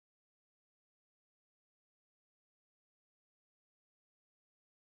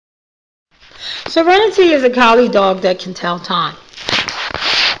Serenity is a collie dog that can tell time.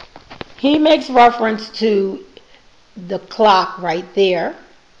 He makes reference to the clock right there.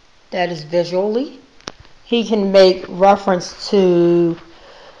 That is visually. He can make reference to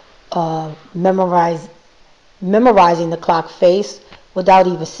memorizing the clock face without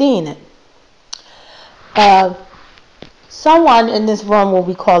even seeing it. Someone in this room will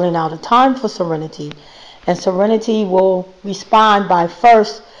be calling out a time for Serenity, and Serenity will respond by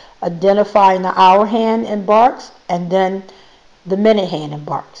first identifying the hour hand and barks, and then the minute hand and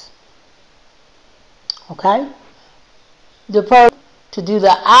barks. Okay? The person to do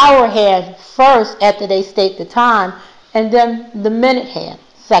the hour hand first after they state the time, and then the minute hand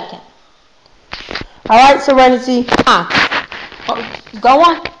second. Alright, Serenity. Go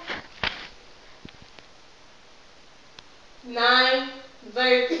on.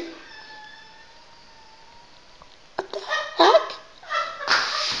 9:30. What the heck?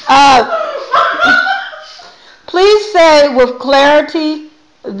 Please say with clarity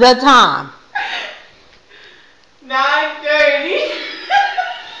the time. 9:30.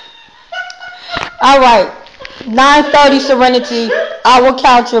 Alright, 9:30, Serenity. I will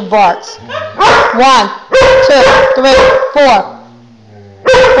count your barks. 1, 2, 3, 4,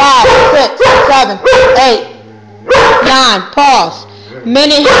 5, 6, 7, 8, 9. Pause.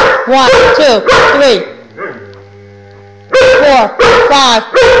 Minute. 1, 2, 3, 4, 5,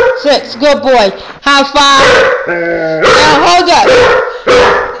 6. Good boy. High five. Now hold up.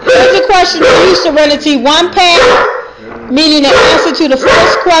 Here's a question for you, Serenity. 1 pat, meaning the answer to the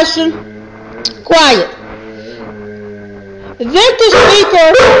first question. Quiet. Did the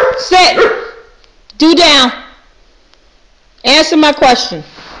speaker sit? Do down. Answer my question.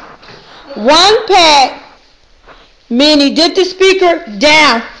 1 pat, meaning did the speaker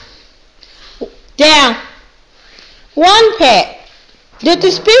down? Down. 1 pat. Did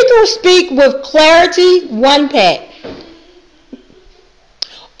the speaker speak with clarity? 1 pat.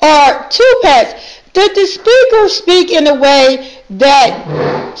 Or 2 pats. Did the speaker speak in a way that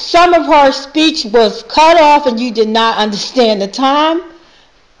some of her speech was cut off and you did not understand the time?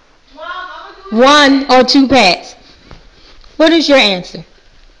 1 or 2 pats. What is your answer?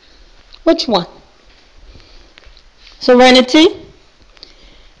 Which one? Serenity?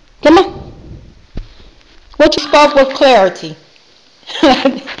 Come on. What you spoke with clarity?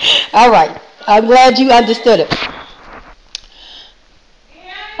 All right. I'm glad you understood it.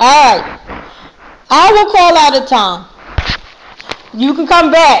 All right. I will call out a time. You can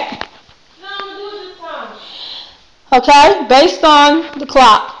come back. No, I'm doing this time. Okay? Based on the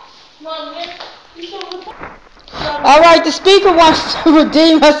clock. All right. The speaker wants to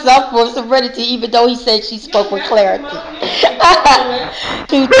redeem herself for Serenity, even though he said she spoke with clarity.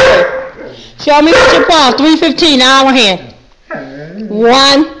 2, 3. Show me with your palm. 3:15. Hour hand.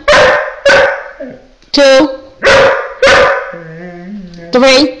 1, 2,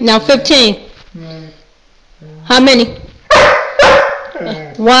 3. Now 15. How many?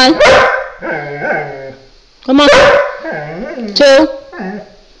 1. Come on. 2.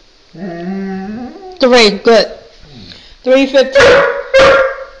 3. Good. 3:15.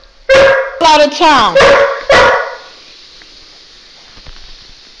 Out of time.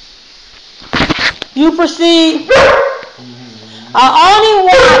 You proceed. I only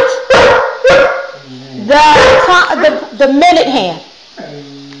want the minute hand.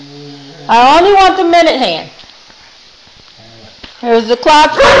 I only want the minute hand. Here's the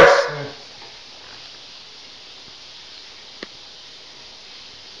clock face.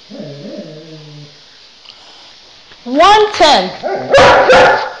 1:10.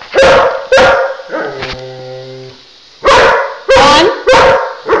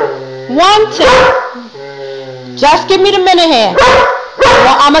 1:10. Just give me the minute hand.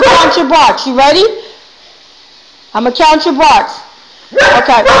 I'm going to count your barks. You ready? I'm going to count your barks.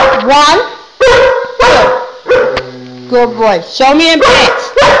 Okay. 1, 2. Good boy. Show me in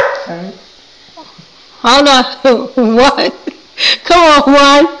pants. Hold on. 1. Come on,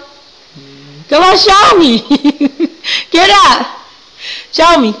 1. Come on, show me. Get up.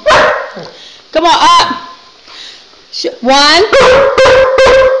 Show me. Come on, up. 1.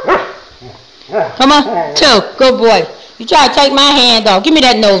 Come on, 2. Good boy. You try to take my hand off. Give me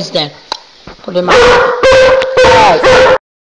that nose then. Put it in my hand. All right.